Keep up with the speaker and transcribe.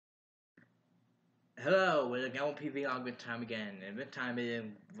Hello, we're the MLP vlog with time again, and this time it is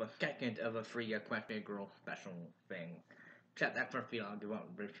the second of a free Question Girl special thing. Except that first vlog, you want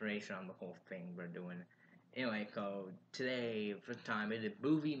information on the whole thing we're doing. Anyway, so today, this time, it is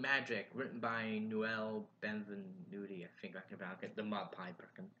Movie Magic, written by Noel Benvenuti, I think I can pronounce it, the Mod Pie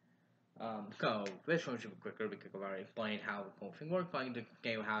person. So, this one's super quicker because I've already explained how the whole thing works, so I can just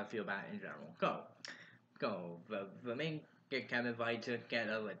say how I feel about it in general. The main get kind of invited to get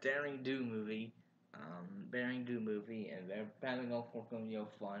a daring do movie, and they're having all sorts of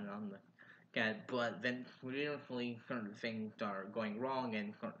fun on the cat. But then, weirdly, certain things are going wrong,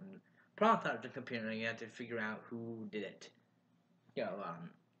 and certain plots are disappearing. You have to figure out who did it.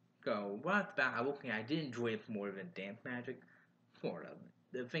 So, what about? I did enjoy it more than Dance Magic, sort of.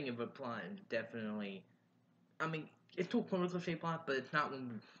 The thing of the plot is definitely. I mean, it's still political shape plot, but it's not one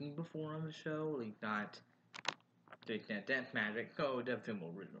we've seen before on the show. Like not Dance Magic. So it does feel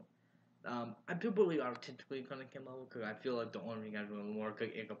more original. I do believe artistically gonna come out because I feel like the only thing I really more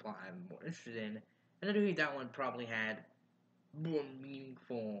could plot I'm more interested in, and I do think that one probably had more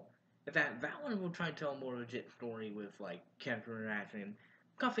meaningful. In fact, that one will try to tell a more legit story with like character interaction,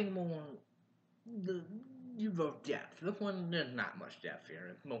 something more the you wrote depth. This one there's not much depth here.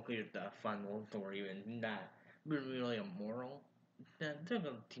 It's mostly just a fun little story and not really a moral. There's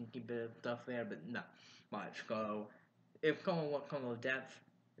a tinky bit of stuff there, but not much. So if someone wants some of depth,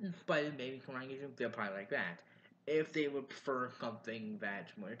 in spite of maybe some language, they'll probably like that. If they would prefer something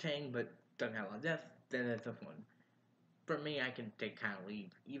that's more entertaining but doesn't have a lot of depth, then it's this one. For me, I can take kind of leave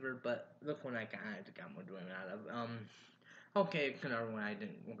either, but this one I kind of got more enjoyment out of. Okay, it's another one I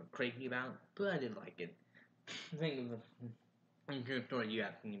didn't go crazy about, but I did like it. Think of the story you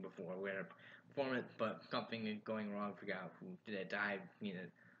have seen before, where performance, but something is going wrong, forgot who did it, died,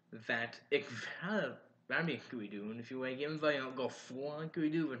 that it kind of that'd be a Scooby Doo, and if you like, even though you don't go full on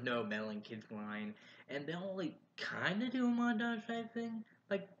Scooby Doo with no meddling kids line, and they all like kind of do a montage type thing,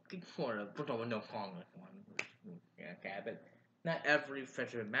 like sort of, but with no Kong one. Yeah, okay, but not every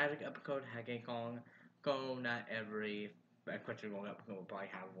Fetcher Magic episode had a Kong. Go, not every Fetcher Gold episode will probably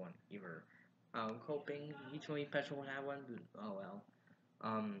have one either. I'm hoping each one special will have one, but oh well.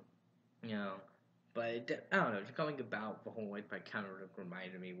 Um, you know, but I don't know. Just going about the whole like kind of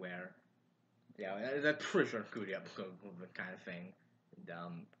reminded me where that's pretty sure Cootie episode was the kind of thing. And,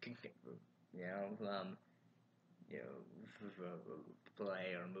 you know, um, you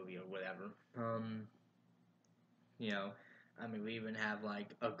play or movie or whatever. You know, I mean, we even have like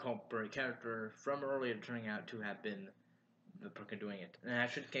a culprit character from earlier turning out to have been the person doing it, and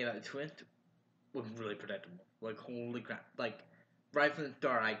actually came out the twist was really predictable. Like holy crap! Like right from the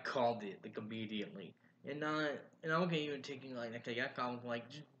start, I called it like immediately, and I'm okay even taking like I called like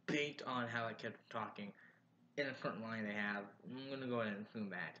just based on how I kept talking in a certain line they have. I'm gonna go ahead and assume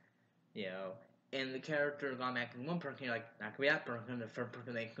that, you know. And the character gone back to one person, you're like, that could be that person, the first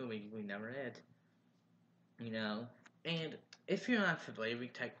person they assume we never hit, you know. And if you're not familiar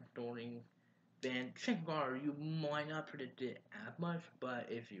with type of story, then chances are you might not predict it as much, but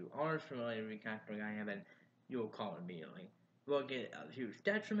if you are familiar with kind of story I have, then you'll call it immediately. Will get a huge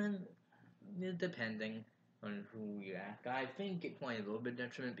detriment, depending on who you ask. I think it's only a little bit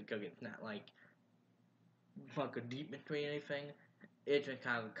detriment because it's not like a deep mystery or anything. It's just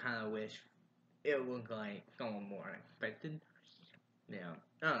kind of wish it was like someone more unexpected. I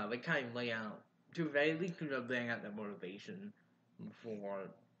don't know. They kind of lay out to at least they're laying out the motivation for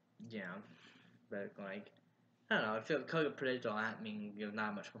yeah, but like I don't know. I feel because of predictable that means there's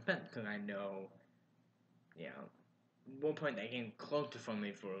not much suspense because I know one point they came close to throwing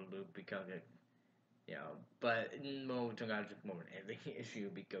me for a loop because it but in moments I just more an editing issue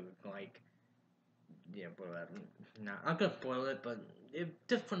because like but not I'm gonna spoil it, but if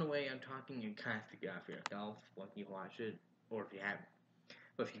just from the way I'm talking, you kind of figure out for yourself once you watch it, or if you haven't.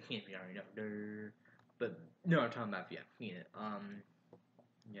 But if you can't, you already know. But no, I'm talking about if you haven't seen it.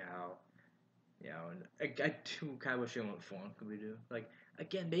 Yeah, and I too kind of wish they went full could we do like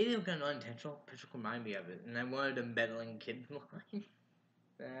again maybe it was kind of unintentional. Just remind me of it, and I wanted a meddling kid line.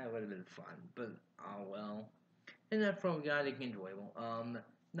 That would have been fun, but oh well. And that from God, it's enjoyable.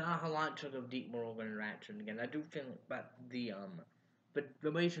 Not a lot sort of deep moral interaction. Again, I do feel about but the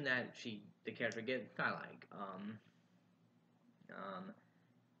relation that the character gets, I like. Um,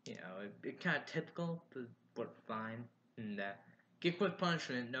 it kind of typical, but fine. And get quick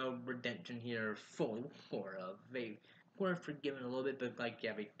punishment, no redemption here, fully sort of. They were forgiven a little bit, but like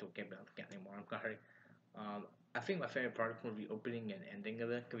yeah, they don't get anymore. I'm sorry. I think my favorite part was the opening and ending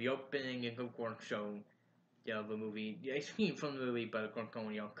of it. Cause the opening is of course show the movie. Yeah, I seen from the movie, but of course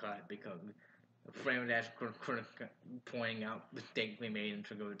only cut because Frame Dash pointing out mistakes we made and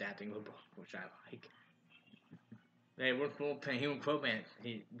trigger adapting the book, which I like. They were cool paying equipment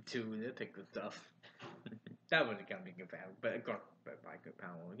to nitpick the stuff. That would have come to good power, but of course, by good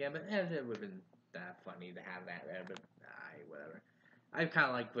power again. But it would have been that funny to have that there. But whatever. I kind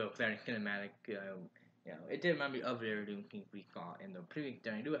of like the very cinematic. It did remind me of the other Doom King we saw in the previous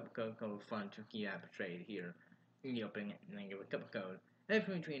during the episode called Fun to Key portrayed here in the opening and then give a cup of code. It's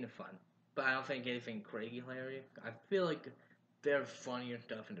between the fun, but I don't think anything crazy hilarious. I feel like there's funnier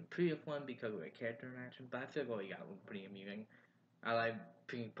stuff in the previous one because of the character interaction, but I feel like what we got was pretty amusing. I like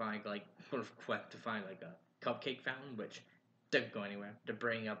Pink Pie like sort of quest to find like a cupcake fountain, which didn't go anywhere. To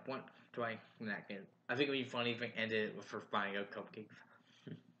bring up one twice in that game. I think it would be funny if it ended with her finding a cupcake.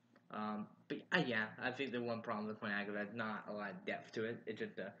 But yeah, I think the one problem with Point Aggravated is not a lot of depth to it. It's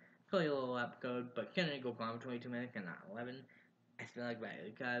just a silly little episode, but can it go on 22 minutes and not 11? I feel like that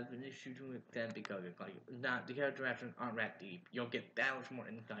is kind of an issue to an extent because it's like not the character actions aren't that deep. You'll get that much more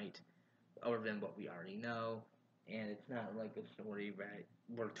insight other than what we already know, and it's not like a story that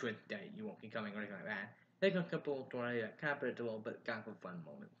or twist that you won't be coming or anything like that. There's a couple stories that kind of predictable but got some fun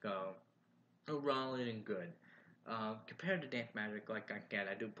moments. So overall, it is good. Compared to Dance Magic, like I said,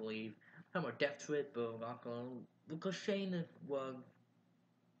 I do believe have more depth to it, but also because Shane was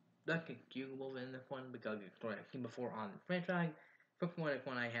not excusable in this one because it's story I've seen before on the franchise. First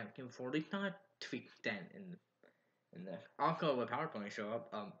one I haven't seen before, at least not to the extent in this. Also, when PowerPoint show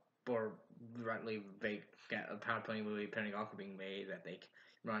up, or rightly they get a PowerPoint movie apparently also being made that they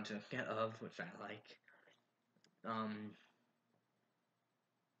run to get of, which I like. Um,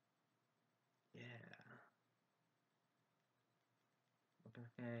 yeah.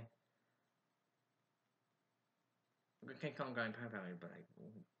 Okay. Okay, call him Grind PowerPoint, but I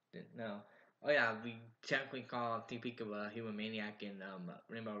didn't know. Oh yeah, we technically call T-Peak of a human maniac in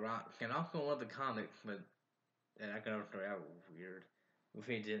Rainbow Rock, and also one of the comics, but I can also that was weird. If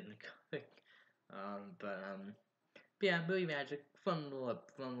he did in the comic. But yeah, movie magic, fun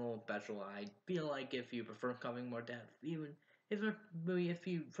little special. I feel like if you prefer coming more depth, even if a movie, if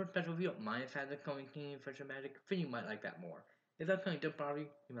you for special, if you don't mind if it has a coming theme for some magic, then you might like that more. If that's coming to party,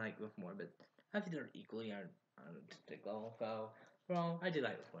 you might like this more. But I think they're equally on a stick level. So, well, I did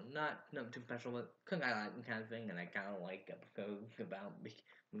like this one. Not nothing too special, but kind of like the kind of thing, and I kind of like episodes about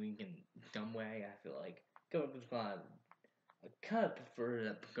moving in some way. I feel like go with fun. I kind of prefer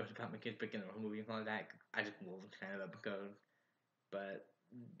that episodes about my kids picking their own movie and all that. I just love this kind of episode. But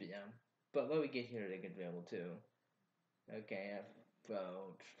yeah, but what we get here they can available too. Okay,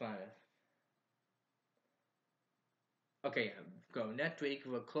 so it's fine. Okay, yeah, so next week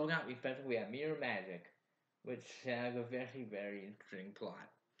we'll close out the special. We have Mirror Magic, which has a very interesting plot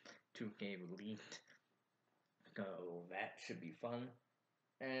to get released. So that should be fun.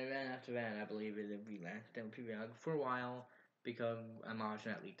 And then after that, I believe it'll be last MLP for a while because I'm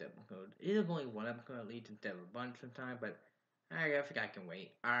watching that leaked episode. It is only one episode at least instead of a bunch sometimes, but I think I can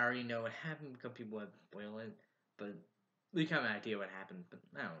wait. I already know what happened because people have spoiled it, but we have an idea what happened, but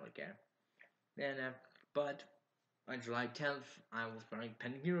I don't really care. And but on July 10th, I was running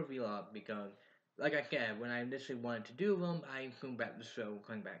Pending Hero Vlog because, like I said, when I initially wanted to do them, I come back the show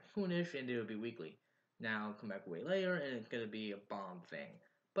coming back soonish, and it would be weekly. Now I'll come back way later, and it's gonna be a bomb thing.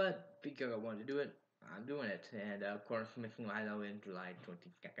 But because I wanted to do it, I'm doing it. And of course, missing Lilo in July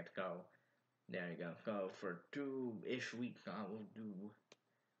 22nd. So there you go. So for 2-ish weeks, I will do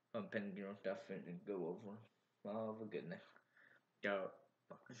some Pending Hero stuff and go over. Oh, for goodness. So,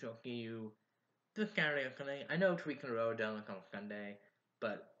 I shall see you this Saturday or Sunday. I know 2 weeks in a row down on Sunday,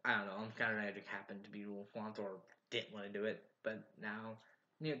 but I don't know. On Saturday, I just happened to be real swamped or didn't want to do it. But now,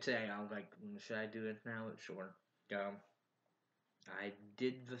 today, I was like, should I do it now? Sure. So, I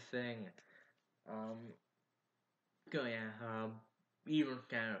did the thing. Um, so yeah, either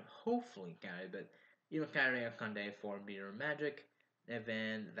Saturday, hopefully Saturday, but either Saturday or Sunday for Beer Magic, and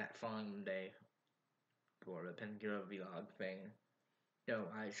then that following Monday for the Pengiro vlog thing. So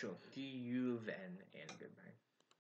I shall see you then, and goodbye.